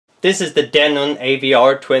This is the Denon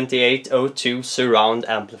AVR-2802 Surround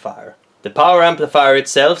Amplifier. The power amplifier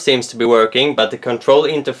itself seems to be working, but the control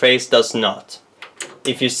interface does not.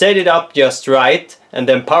 If you set it up just right and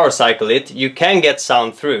then power cycle it, you can get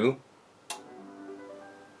sound through.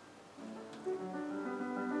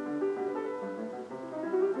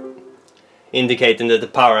 Indicating that the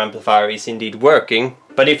power amplifier is indeed working.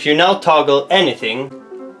 But if you now toggle anything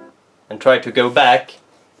and try to go back,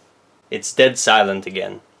 it's dead silent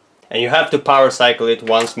again. And you have to power cycle it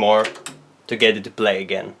once more to get it to play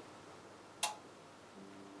again.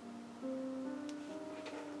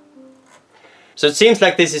 So it seems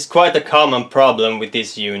like this is quite a common problem with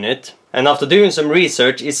this unit. And after doing some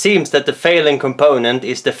research, it seems that the failing component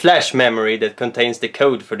is the flash memory that contains the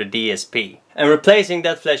code for the DSP. And replacing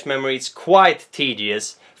that flash memory is quite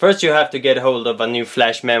tedious. First you have to get hold of a new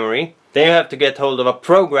flash memory. Then you have to get hold of a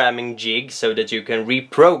programming jig so that you can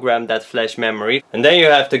reprogram that flash memory. And then you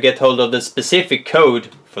have to get hold of the specific code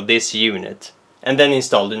for this unit. And then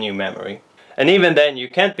install the new memory. And even then you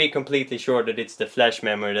can't be completely sure that it's the flash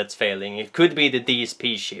memory that's failing. It could be the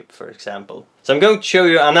DSP chip, for example. So I'm going to show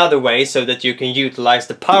you another way so that you can utilize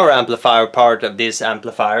the power amplifier part of this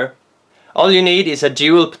amplifier. All you need is a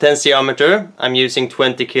dual potentiometer. I'm using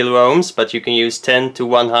 20 kilo ohms, but you can use 10 to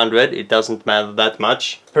 100, it doesn't matter that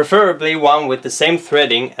much. Preferably one with the same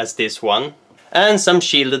threading as this one. And some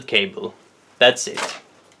shielded cable. That's it.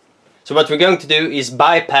 So what we're going to do is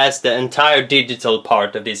bypass the entire digital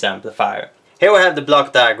part of this amplifier. Here we have the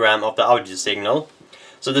block diagram of the audio signal.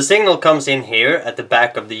 So the signal comes in here at the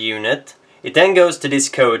back of the unit. It then goes to this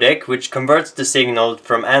codec, which converts the signal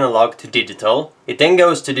from analog to digital. It then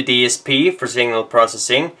goes to the DSP for signal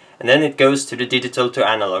processing, and then it goes to the digital to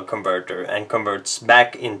analog converter and converts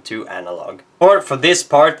back into analog. Or for this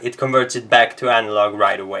part, it converts it back to analog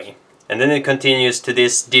right away. And then it continues to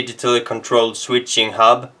this digitally controlled switching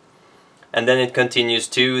hub, and then it continues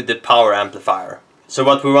to the power amplifier. So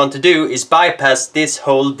what we want to do is bypass this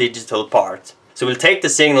whole digital part. So we'll take the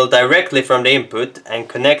signal directly from the input and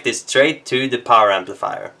connect it straight to the power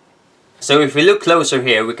amplifier. So if we look closer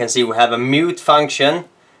here, we can see we have a mute function,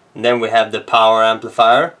 and then we have the power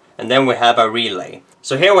amplifier, and then we have a relay.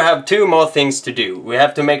 So here we have two more things to do. We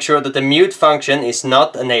have to make sure that the mute function is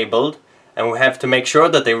not enabled, and we have to make sure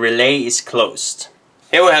that the relay is closed.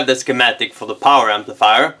 Here we have the schematic for the power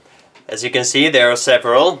amplifier. As you can see, there are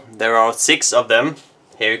several. There are 6 of them.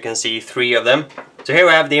 Here you can see 3 of them. So here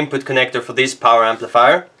we have the input connector for this power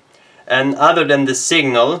amplifier. And other than the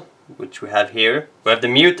signal, which we have here, we have the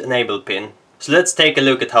mute enable pin. So let's take a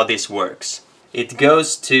look at how this works. It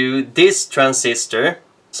goes to this transistor.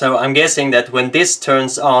 So I'm guessing that when this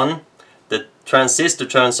turns on, the transistor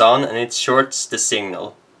turns on and it shorts the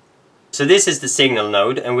signal. So this is the signal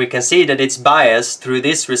node, and we can see that it's biased through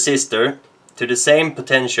this resistor to the same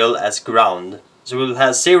potential as ground. So we'll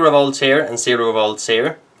have 0 volts here and 0 volts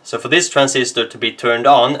here. So for this transistor to be turned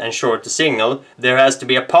on and short the signal, there has to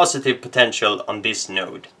be a positive potential on this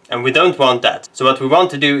node. And we don't want that. So what we want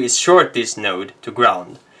to do is short this node to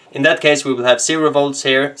ground. In that case we will have 0 volts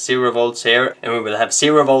here, 0 volts here, and we will have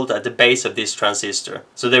 0 volt at the base of this transistor.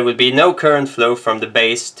 So there will be no current flow from the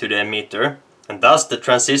base to the emitter, and thus the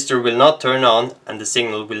transistor will not turn on and the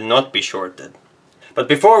signal will not be shorted. But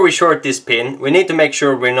before we short this pin, we need to make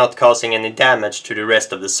sure we're not causing any damage to the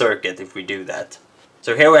rest of the circuit if we do that.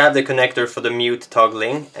 So here we have the connector for the mute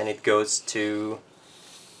toggling, and it goes to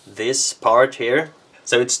this part here.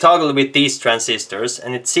 So it's toggled with these transistors,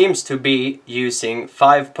 and it seems to be using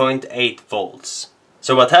 5.8 volts.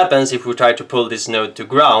 So what happens if we try to pull this node to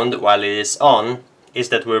ground while it is on, is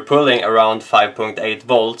that we're pulling around 5.8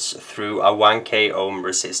 volts through a 1k ohm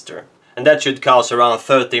resistor. And that should cause around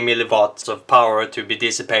 30 milliwatts of power to be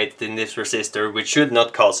dissipated in this resistor, which should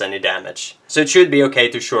not cause any damage. So it should be okay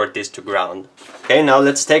to short this to ground. Okay, now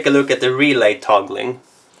let's take a look at the relay toggling.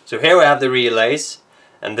 So here we have the relays,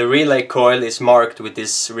 and the relay coil is marked with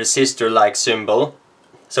this resistor-like symbol.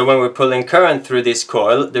 So when we're pulling current through this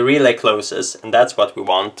coil, the relay closes, and that's what we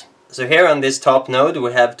want. So here on this top node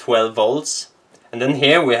we have 12 volts, and then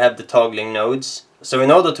here we have the toggling nodes. So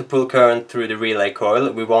in order to pull current through the relay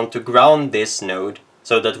coil, we want to ground this node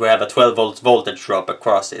so that we have a 12 volts voltage drop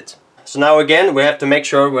across it. So now again we have to make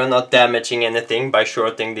sure we're not damaging anything by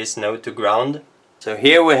shorting this node to ground. So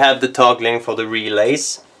here we have the toggling for the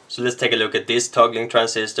relays. So let's take a look at this toggling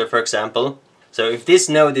transistor, for example. So if this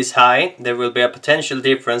node is high, there will be a potential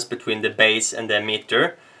difference between the base and the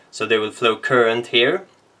emitter. So there will flow current here,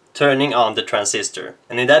 turning on the transistor.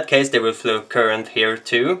 And in that case there will flow current here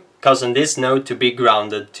too, causing this node to be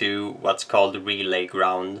grounded to what's called relay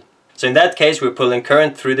ground. So in that case we're pulling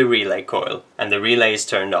current through the relay coil, and the relay is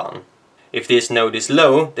turned on. If this node is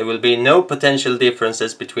low, there will be no potential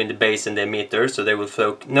differences between the base and the emitter, so there will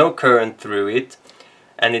flow no current through it,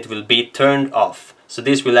 and it will be turned off. So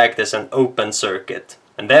this will act as an open circuit.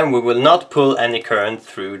 And then we will not pull any current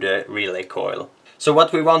through the relay coil. So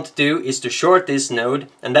what we want to do is to short this node,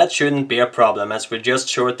 and that shouldn't be a problem as we're just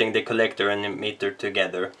shorting the collector and emitter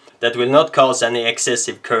together. That will not cause any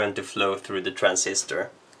excessive current to flow through the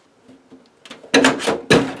transistor.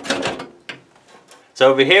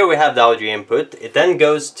 So over here we have the audio input. It then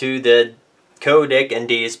goes to the codec and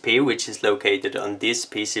DSP, which is located on this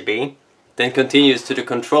PCB. Then continues to the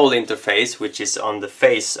control interface, which is on the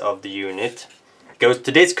face of the unit. Goes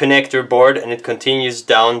to this connector board, and it continues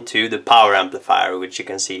down to the power amplifier, which you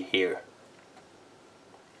can see here.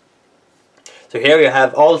 So here you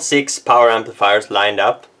have all 6 power amplifiers lined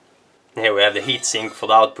up. And here we have the heatsink for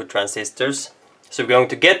the output transistors. So we're going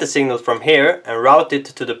to get the signal from here and route it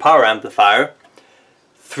to the power amplifier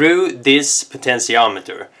through this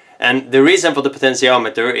potentiometer. And the reason for the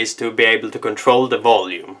potentiometer is to be able to control the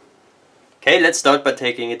volume. Okay, let's start by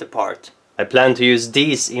taking it apart. I plan to use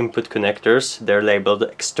these input connectors. They're labeled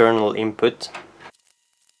external input.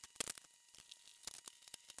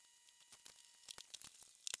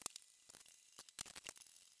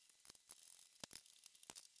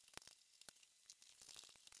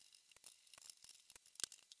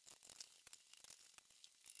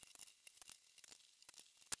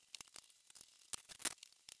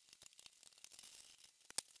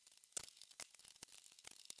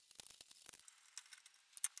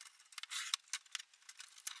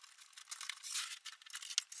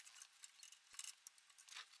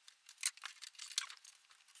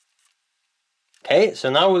 Okay, so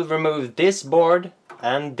now we'll remove this board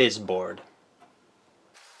and this board.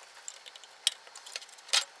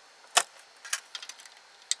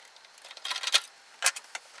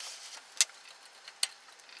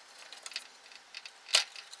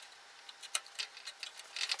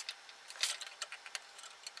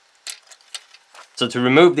 So to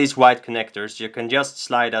remove these white connectors, you can just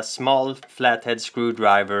slide a small flathead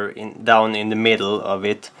screwdriver down in the middle of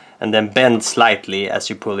it and then bend slightly as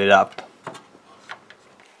you pull it up.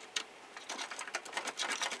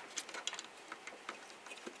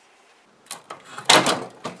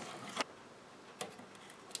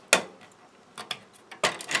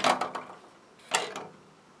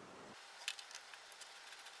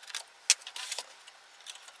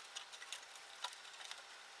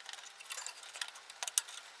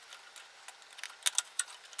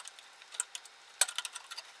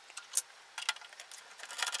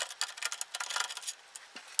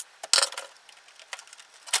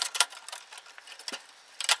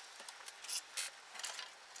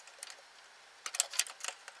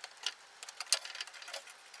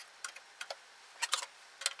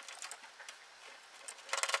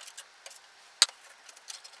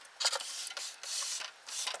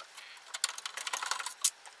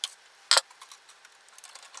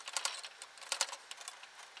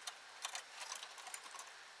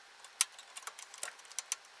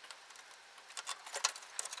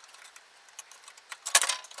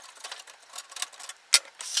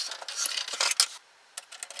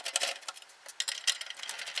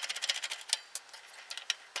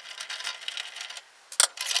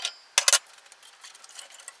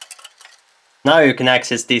 Now you can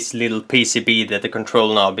access this little PCB that the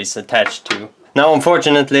control knob is attached to. Now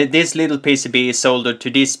unfortunately this little PCB is soldered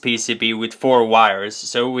to this PCB with 4 wires,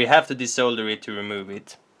 so we have to desolder it to remove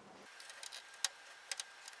it.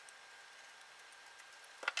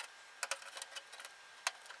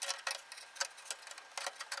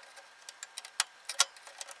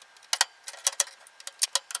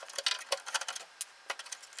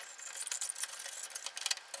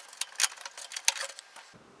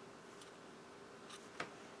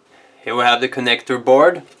 Here we have the connector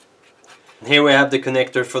board. Here we have the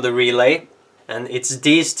connector for the relay. And it's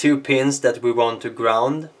these 2 pins that we want to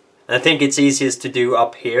ground. And I think it's easiest to do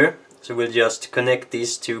up here. So we'll just connect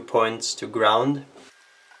these 2 points to ground.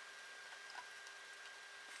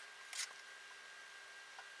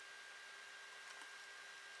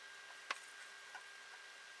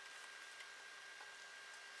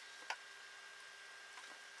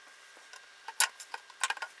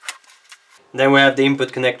 Then we have the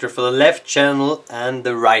input connector for the left channel and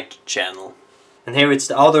the right channel. And here it's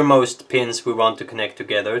the outermost pins we want to connect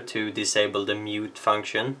together to disable the mute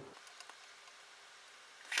function.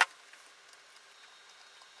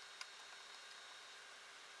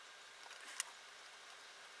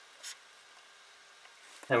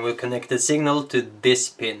 And we'll connect the signal to this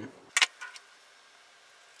pin.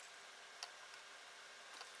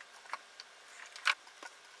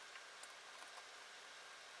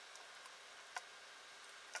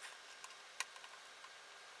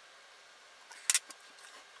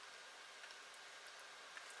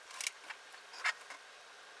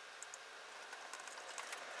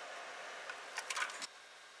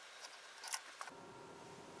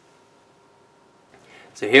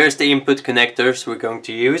 So here's the input connectors we're going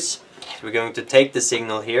to use. So we're going to take the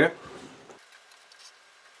signal here.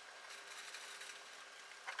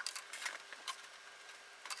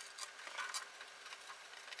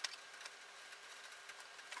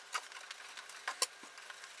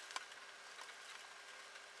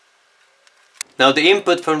 Now the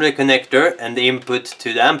input from the connector and the input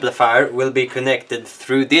to the amplifier will be connected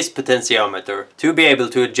through this potentiometer to be able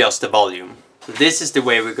to adjust the volume. So this is the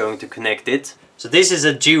way we're going to connect it. So this is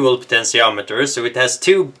a dual potentiometer, so it has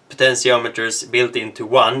two potentiometers built into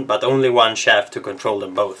one, but only one shaft to control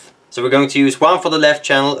them both. So we're going to use one for the left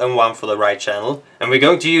channel and one for the right channel, and we're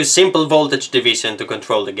going to use simple voltage division to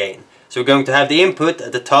control the gain. So we're going to have the input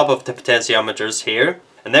at the top of the potentiometers here,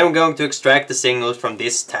 and then we're going to extract the signal from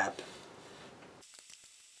this tab.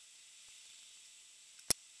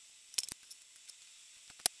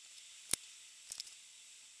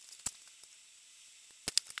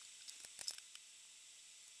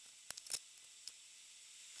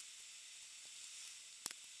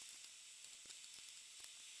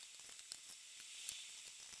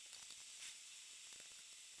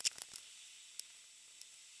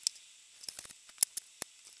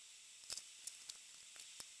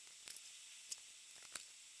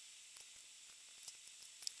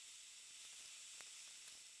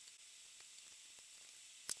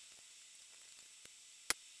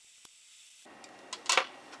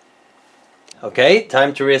 Okay,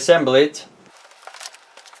 time to reassemble it.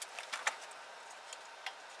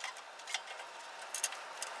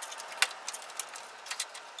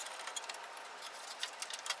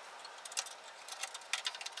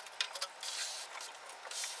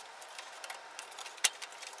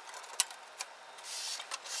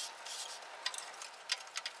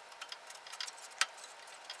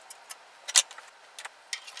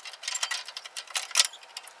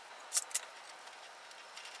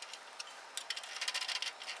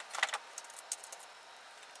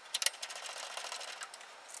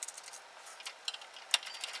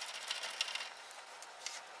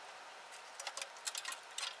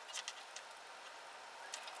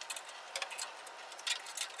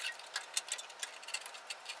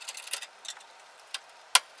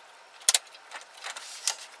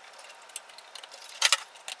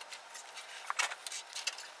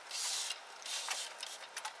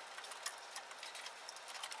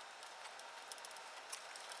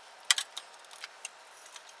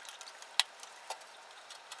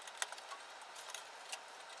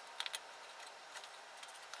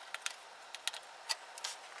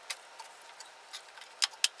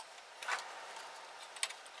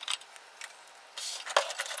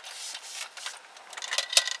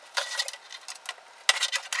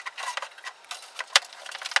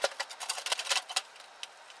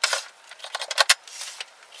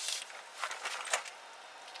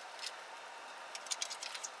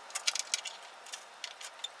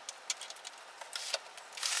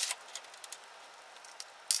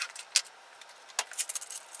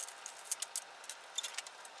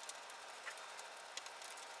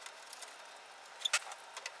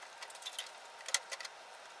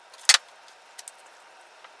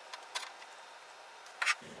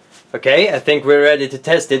 Okay, I think we're ready to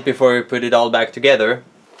test it before we put it all back together.